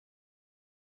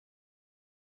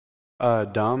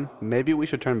Dom, maybe we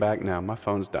should turn back now. My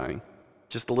phone's dying.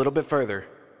 Just a little bit further.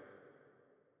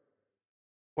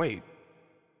 Wait,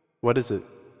 What is it?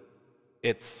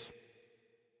 it's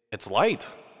light.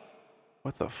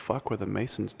 What the fuck were the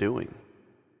Masons doing?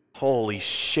 Holy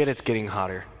shit, it's getting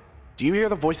hotter. Do you hear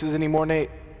the voices anymore, Nate?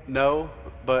 No,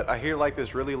 but I hear like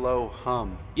this really low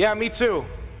hum. Yeah, me too.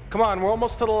 Come on, we're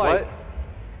almost to the light. What?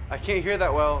 I can't hear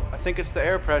that well. I think it's the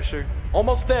air pressure.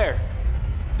 Almost there.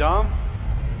 Dom?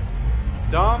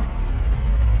 Dom?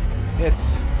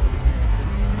 It's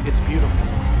beautiful.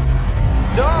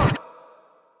 Dom!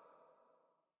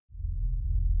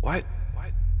 What?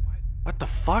 What the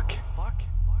fuck?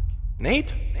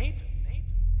 Nate?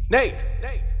 Nate!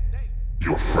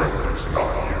 Your friend is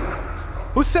not here.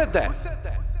 Who said that?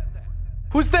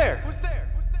 Who's there?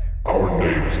 Our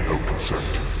name is no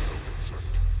consent.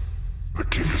 The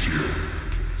king is here.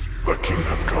 The king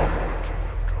hath come.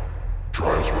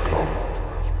 Trials will come.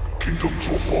 Kingdoms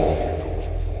will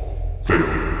fall.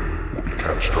 Failure will be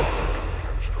catastrophic.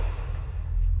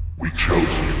 We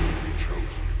chose you.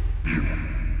 You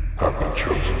have been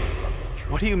chosen.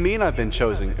 What do you mean I've been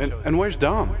chosen? And where's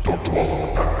Dom? Don't dwell on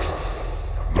the past.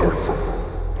 Learn from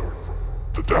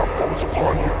it. The downfall is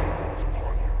upon you.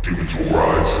 Demons will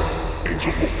rise.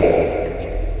 Angels will fall.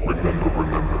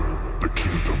 Remember, the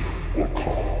kingdom will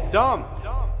call. Dom!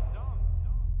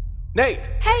 Nate!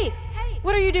 Hey!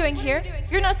 What are you doing here?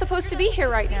 You're not supposed to be here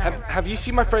right now. Have you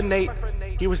seen my friend Nate?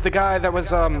 He was the guy that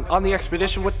was on the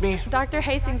expedition with me. Dr.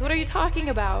 Hastings, what are you talking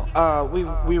about?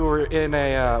 We were in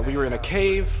a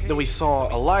cave. Then we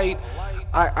saw a light.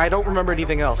 I don't remember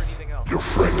anything else. Your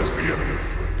friend is the enemy.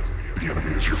 The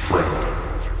enemy is your friend.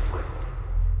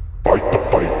 Fight the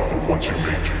fight for once you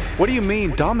made you. What do you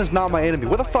mean? Dom is not my enemy.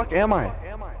 Where the fuck am I?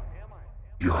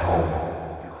 You're home.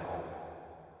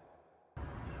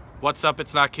 What's up,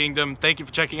 It's Not Kingdom. Thank you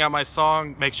for checking out my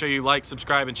song. Make sure you like,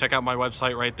 subscribe, and check out my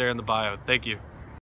website right there in the bio. Thank you.